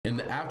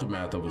the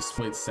aftermath of a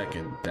split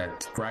second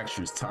that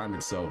fractures time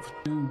itself,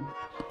 two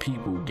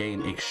people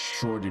gain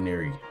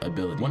extraordinary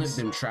abilities. One of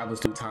them travels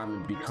through time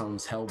and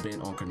becomes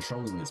hell-bent on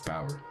controlling this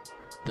power.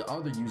 The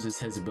other uses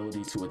his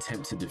ability to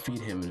attempt to defeat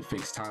him and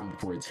fix time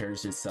before it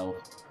tears itself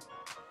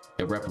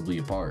irreparably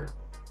apart.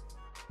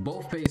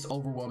 Both face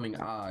overwhelming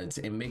odds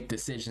and make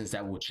decisions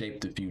that will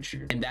shape the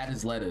future. And that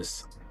has led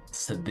us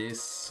to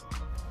this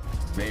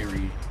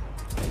very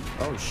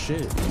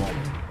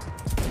moment.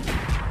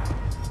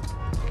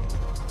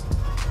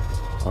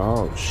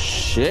 Oh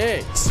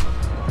shit.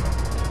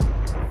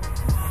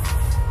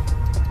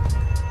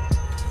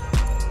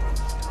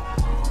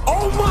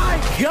 Oh my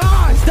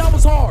gosh, that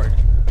was hard.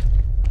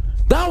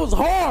 That was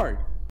hard.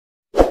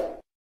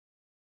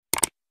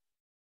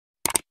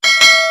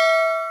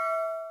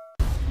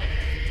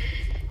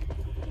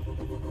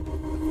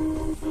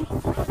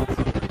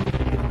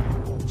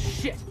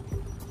 Shit.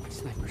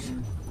 Snipers.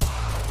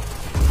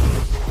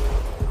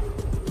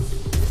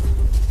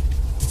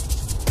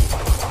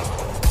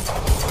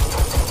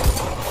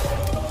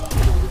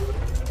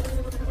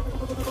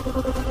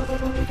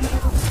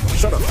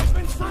 Shut up.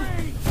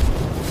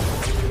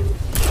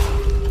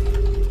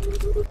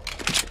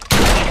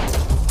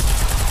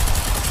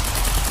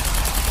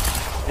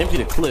 Empty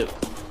the clip.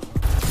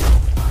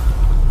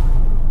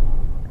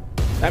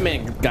 That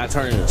man got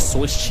turned into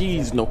Swiss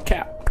cheese, no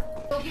cap.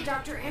 Okay,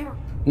 Dr. Ahmad.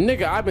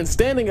 Nigga, I've been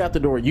standing at the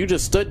door. You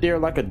just stood there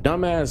like a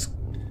dumbass.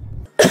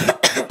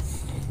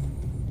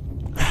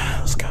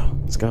 Let's go.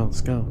 Let's go.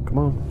 Let's go. Come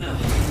on.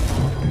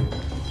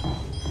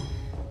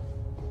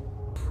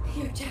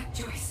 You're Jack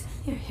Joyce.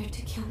 You're here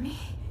to kill me?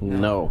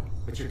 No.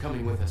 But you're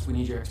coming with us. We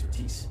need your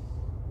expertise.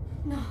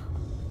 No.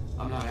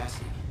 I'm not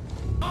asking.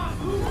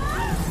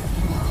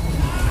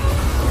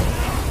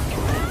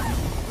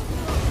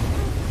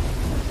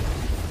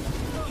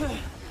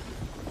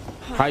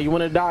 How you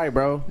want to die,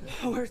 bro?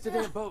 Where's the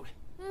damn boat?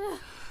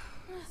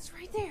 It's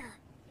right there.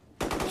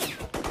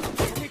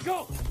 Okay,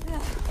 go!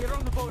 Get her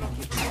on the boat. I'll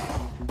keep her.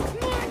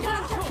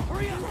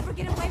 Hurry up. I'll never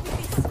get away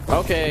with this.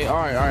 Okay. All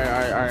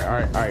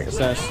right.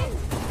 Assess.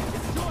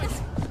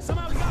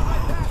 Somehow we got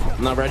right back.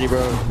 Not ready,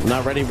 bro.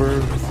 Not ready,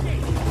 bro.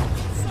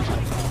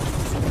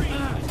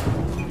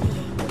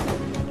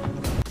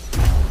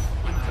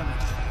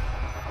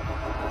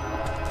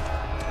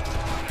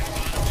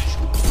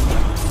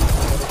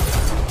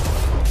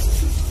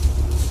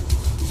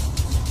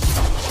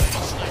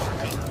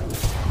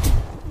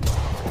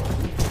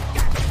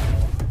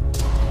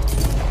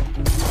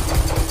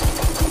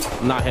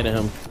 I'm not hitting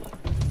him.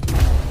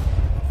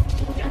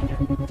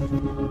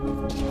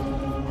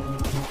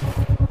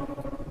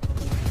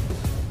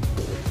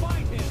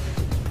 Find him.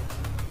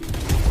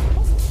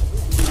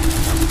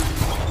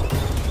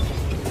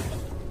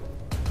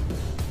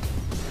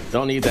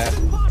 Don't need that.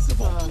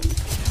 Possible.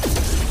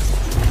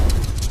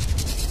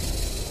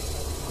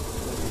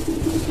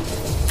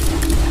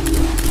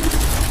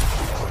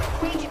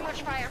 Way too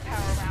much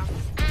firepower around.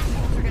 These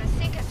assholes are gonna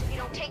sink us if you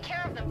don't take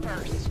care of them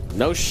first.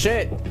 No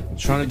shit.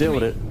 Trying to deal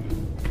with it.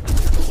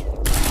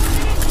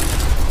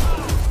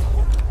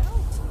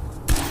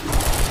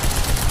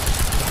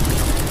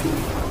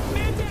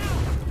 Man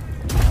down.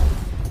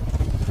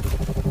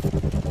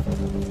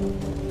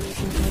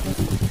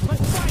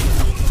 Let's fight it.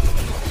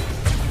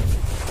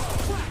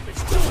 Crap,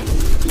 it's doing.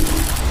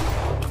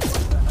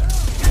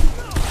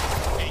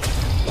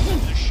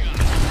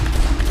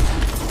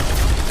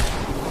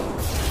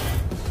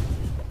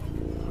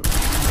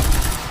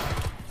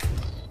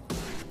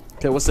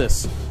 Okay, what's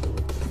this?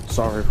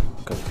 Sorry.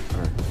 Okay.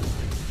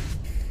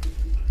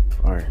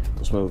 All right.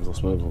 Let's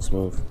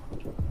move.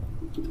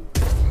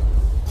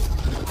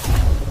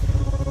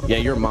 Yeah,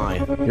 you're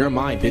mine. You're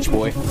mine, bitch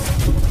boy.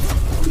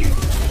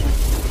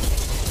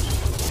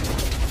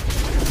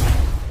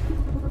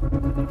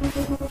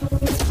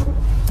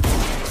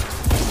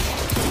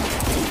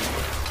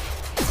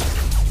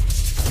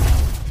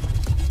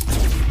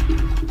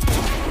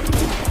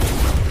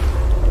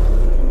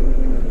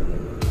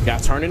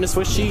 Got turned into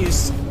Swiss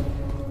cheese.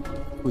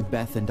 With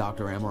Beth and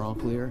Dr. Ahmad all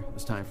clear, it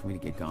was time for me to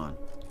get gone.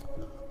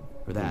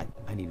 For that,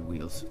 I needed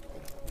wheels.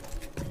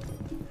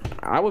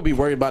 I would be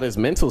worried about his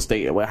mental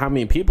state, how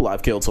many people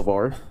I've killed so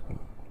far.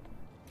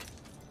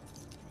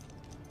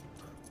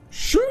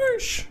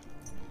 Shush.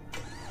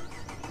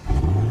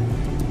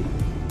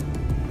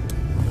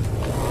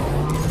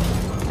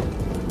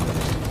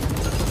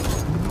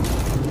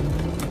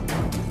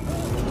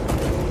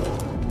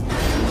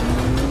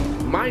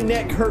 My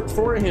neck hurt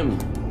for him.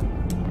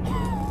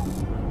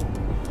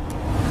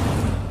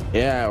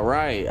 Yeah,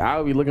 right. I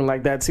would be looking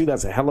like that too.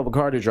 That's a hell of a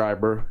car to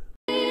drive, bro.